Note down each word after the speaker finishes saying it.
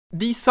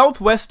The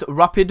Southwest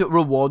Rapid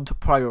Rewards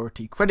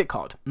Priority Credit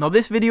Card. Now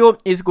this video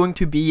is going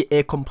to be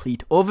a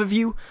complete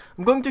overview.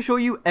 I'm going to show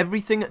you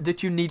everything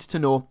that you need to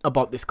know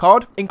about this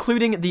card,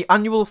 including the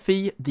annual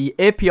fee, the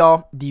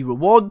APR, the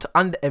rewards,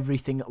 and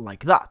everything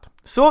like that.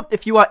 So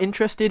if you are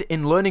interested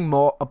in learning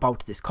more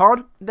about this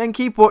card, then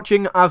keep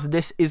watching, as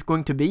this is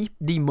going to be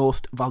the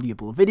most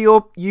valuable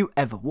video you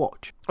ever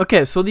watch.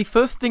 Okay, so the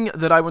first thing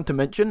that I want to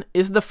mention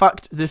is the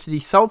fact that the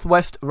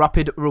Southwest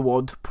Rapid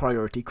Rewards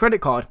Priority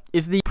Credit Card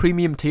is the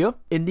premium tier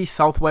in the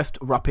Southwest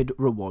Rapid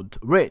Rewards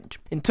range.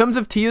 In terms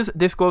of tiers,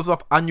 this goes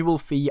off annual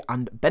fee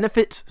and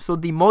benefits, so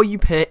the more you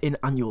pay in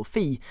annual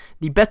fee,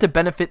 the better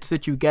benefits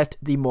that you get,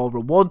 the more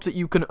rewards that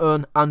you can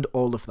earn, and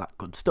all of that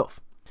good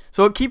stuff.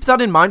 So keep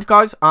that in mind,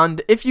 guys,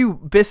 and if you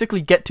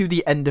basically get to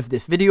the end of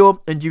this video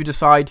and you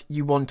decide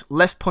you want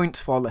less points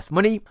for less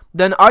money,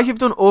 then I have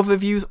done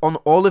overviews on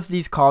all of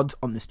these cards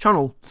on this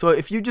channel. So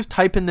if you just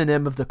type in the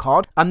name of the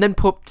card and then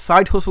put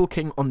Side Hustle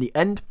King on the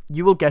end,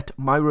 you will get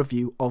my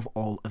review of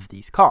all of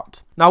these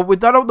cards. Now,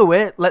 with that out of the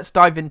way, let's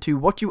dive into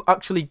what you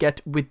actually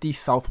get with the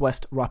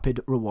Southwest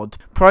Rapid Rewards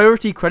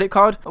Priority Credit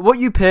Card, what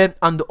you pay,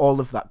 and all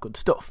of that good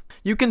stuff.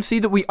 You can see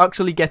that we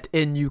actually get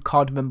a new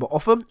card member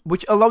offer,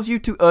 which allows you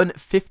to earn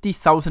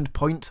 50,000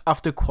 points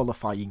after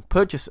qualifying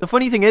purchase. The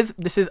funny thing is,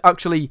 this is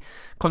actually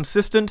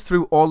consistent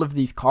through all of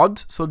these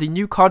cards, so the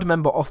new card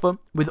member offer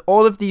with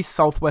all of these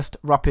Southwest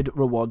Rapid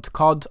Rewards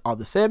cards are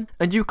the same,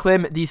 and you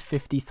claim these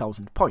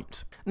 50,000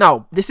 points.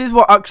 Now, this is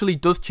what actually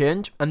does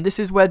change, and this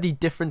is where the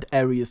different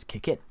areas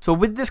kick in. So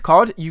with this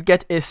card, you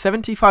get a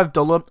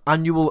 $75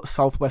 annual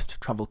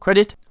Southwest travel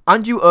credit,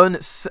 and you earn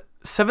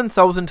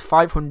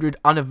 7,500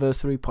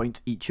 anniversary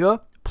points each year.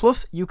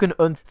 Plus, you can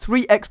earn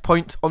 3x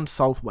points on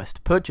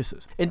Southwest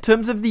purchases. In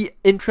terms of the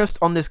interest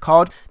on this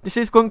card, this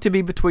is going to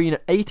be between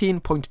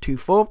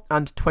 18.24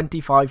 and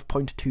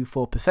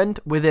 25.24%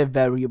 with a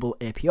variable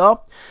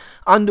APR.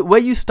 And where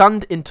you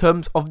stand in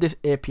terms of this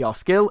APR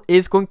scale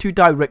is going to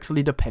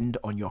directly depend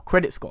on your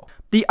credit score.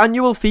 The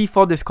annual fee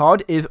for this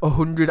card is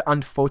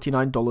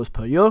 $149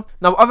 per year.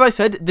 Now, as I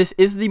said, this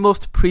is the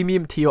most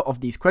premium tier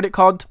of these credit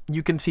cards.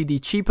 You can see the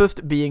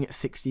cheapest being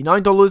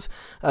 $69,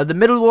 the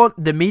middle one,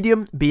 the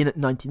medium, being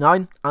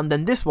 $99, and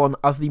then this one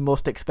as the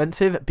most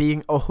expensive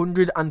being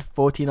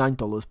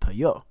 $149 per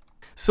year.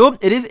 So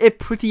it is a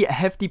pretty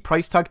hefty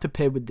price tag to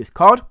pay with this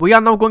card. We are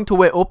now going to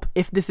weigh up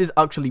if this is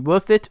actually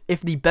worth it,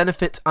 if the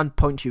benefits and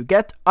points you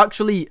get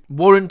actually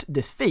warrant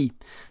this fee.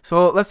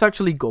 So let's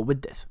actually go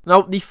with this.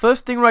 Now, the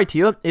first thing right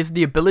here is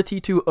the ability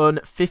to earn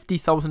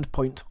 50,000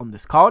 points on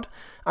this card.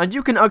 And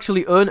you can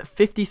actually earn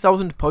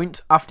 50,000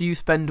 points after you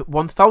spend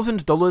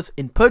 $1,000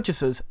 in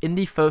purchases in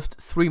the first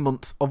 3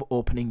 months of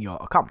opening your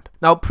account.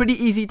 Now, pretty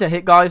easy to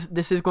hit, guys.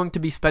 This is going to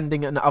be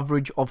spending an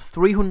average of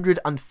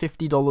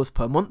 $350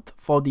 per month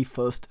for the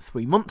first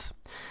 3 months.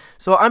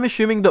 So I'm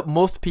assuming that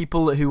most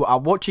people who are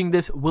watching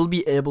this will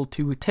be able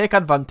to take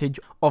advantage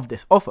of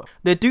this offer.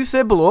 They do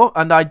say below,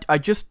 and I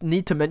just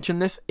need to mention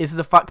this, is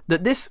the fact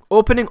that this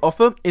opening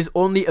offer is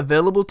only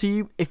available to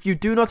you if you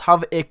do not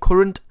have a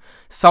current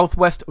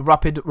Southwest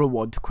Rapid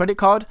Rewards credit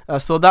card,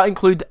 so that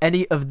includes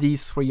any of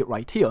these three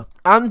right here,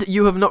 and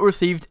you have not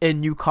received a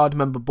new card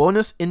member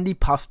bonus in the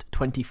past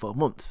 24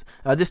 months.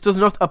 This does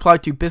not apply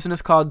to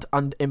business cards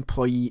and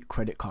employee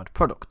credit card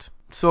products.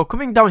 So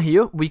coming down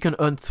here, we can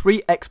earn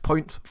 3x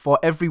points for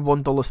every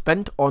 $1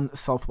 spent on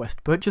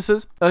Southwest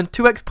purchases, earn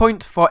 2x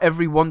points for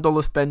every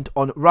 $1 spent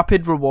on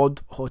Rapid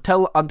Rewards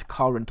hotel and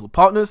car rental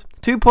partners,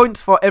 2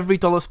 points for every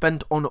dollar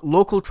spent on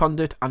local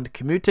transit and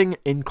commuting,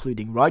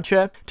 including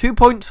rideshare, 2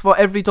 points for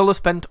every dollar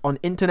spent on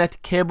internet,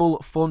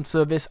 cable, phone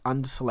service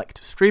and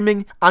select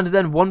streaming, and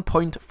then 1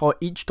 point for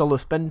each dollar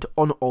spent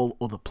on all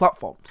other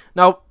platforms.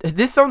 Now,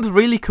 this sounds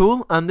really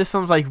cool, and this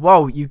sounds like,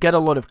 wow, you get a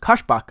lot of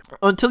cash back,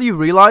 until you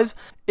realize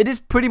it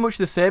is pretty much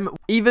the same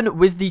even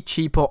with the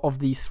cheaper of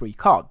these three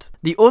cards.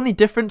 The only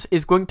difference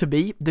is going to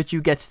be that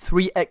you get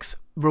 3x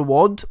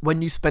rewards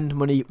when you spend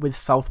money with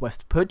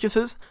Southwest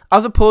purchases,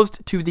 as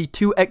opposed to the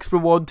 2x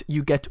rewards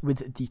you get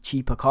with the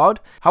cheaper card.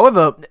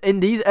 However, in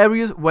these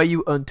areas where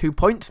you earn 2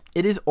 points,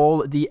 it is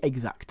all the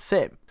exact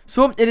same.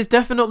 So it is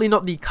definitely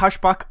not the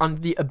cashback and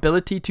the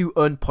ability to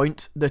earn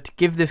points that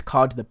give this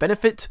card the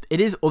benefits.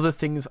 It is other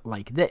things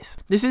like this.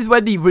 This is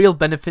where the real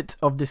benefits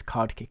of this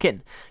card kick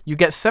in. You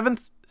get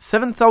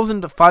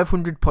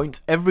 7,500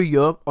 points every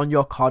year on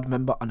your card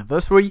member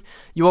anniversary.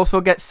 You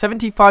also get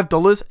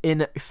 $75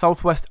 in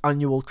Southwest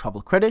annual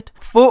travel credit,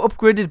 4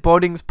 upgraded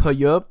boardings per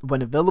year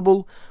when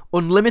available,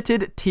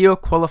 unlimited tier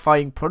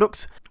qualifying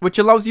products, which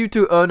allows you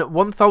to earn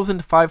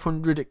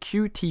 1,500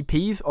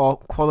 QTPs or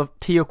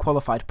tier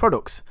qualified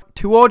products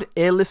toward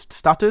A-list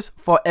status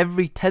for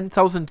every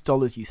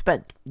 $10,000 you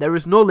spend. There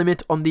is no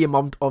limit on the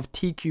amount of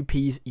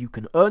TQPs you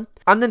can earn.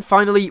 And then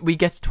finally, we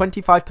get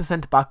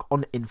 25% back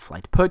on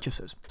in-flight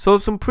purchases. So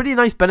some pretty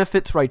nice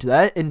benefits right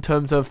there in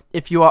terms of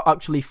if you are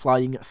actually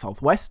flying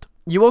Southwest.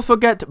 You also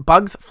get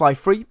bags fly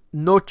free,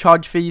 no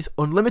charge fees,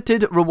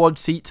 unlimited reward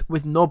seats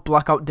with no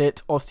blackout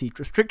dates or seat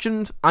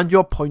restrictions, and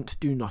your points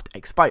do not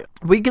expire.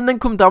 We can then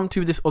come down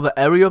to this other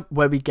area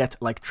where we get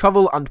like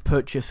travel and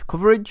purchase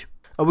coverage.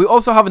 We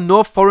also have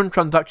no foreign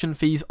transaction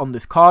fees on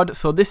this card,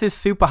 so this is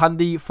super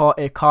handy for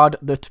a card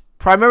that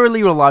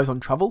primarily relies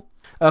on travel.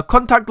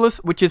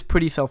 Contactless, which is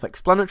pretty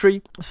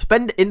self-explanatory.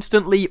 Spend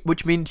instantly,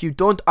 which means you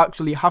don't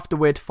actually have to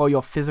wait for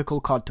your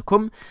physical card to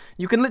come.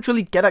 You can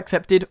literally get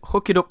accepted,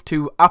 hook it up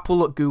to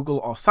Apple, Google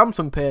or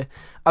Samsung Pay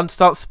and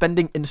start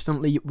spending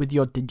instantly with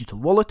your digital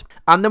wallet.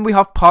 And then we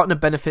have partner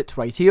benefits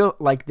right here,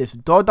 like this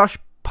DoorDash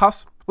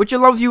pass, which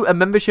allows you a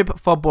membership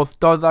for both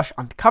DoorDash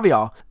and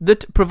Caviar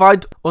that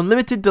provides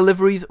unlimited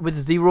deliveries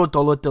with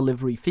 $0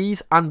 delivery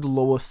fees and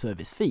lower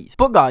service fees.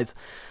 But guys,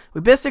 we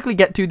basically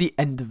get to the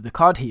end of the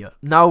card here.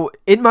 Now,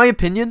 in my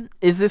opinion,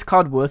 is this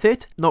card worth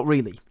it? Not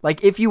really.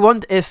 Like, if you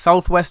want a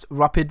Southwest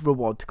Rapid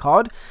Reward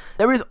card,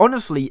 there is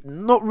honestly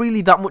not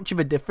really that much of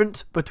a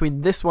difference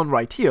between this one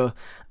right here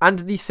and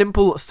the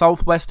simple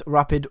Southwest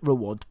Rapid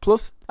Reward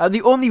Plus.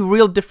 The only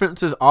real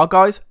differences are,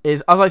 guys,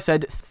 is, as I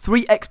said,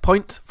 3x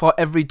points for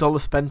every dollar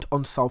spent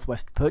on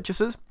Southwest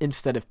purchases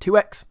instead of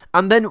 2x.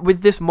 And then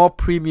with this more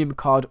premium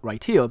card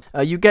right here,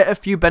 you get a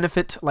few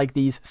benefits like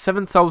these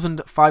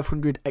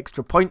 7,500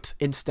 extra points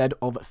instead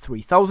of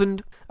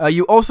 3,000.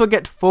 You also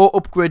get 4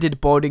 upgraded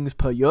boardings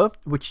per year,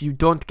 which you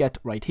don't get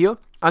right here.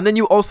 And then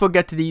you also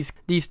get these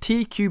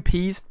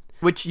TQPs,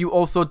 which you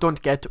also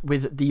don't get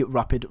with the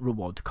Rapid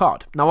Rewards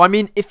card. Now, I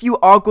mean, if you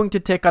are going to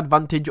take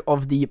advantage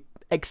of the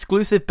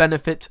exclusive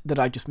benefits that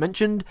I just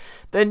mentioned,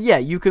 then yeah,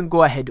 you can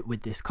go ahead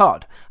with this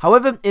card.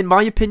 However, in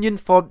my opinion,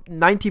 for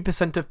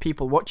 90% of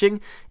people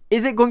watching,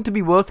 is it going to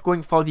be worth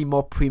going for the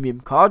more premium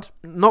card?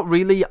 Not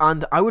really,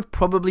 and I would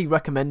probably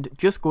recommend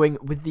just going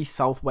with the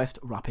Southwest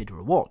Rapid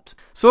Rewards.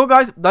 So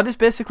guys, that is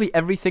basically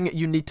everything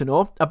you need to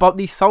know about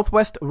the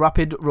Southwest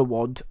Rapid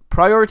Rewards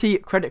Priority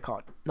Credit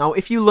Card. Now,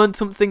 if you learned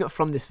something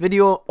from this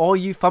video or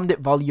you found it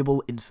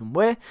valuable in some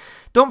way,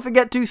 don't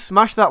forget to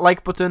smash that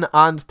like button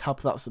and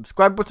tap that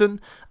subscribe button.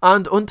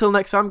 And until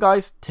next time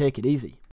guys, take it easy.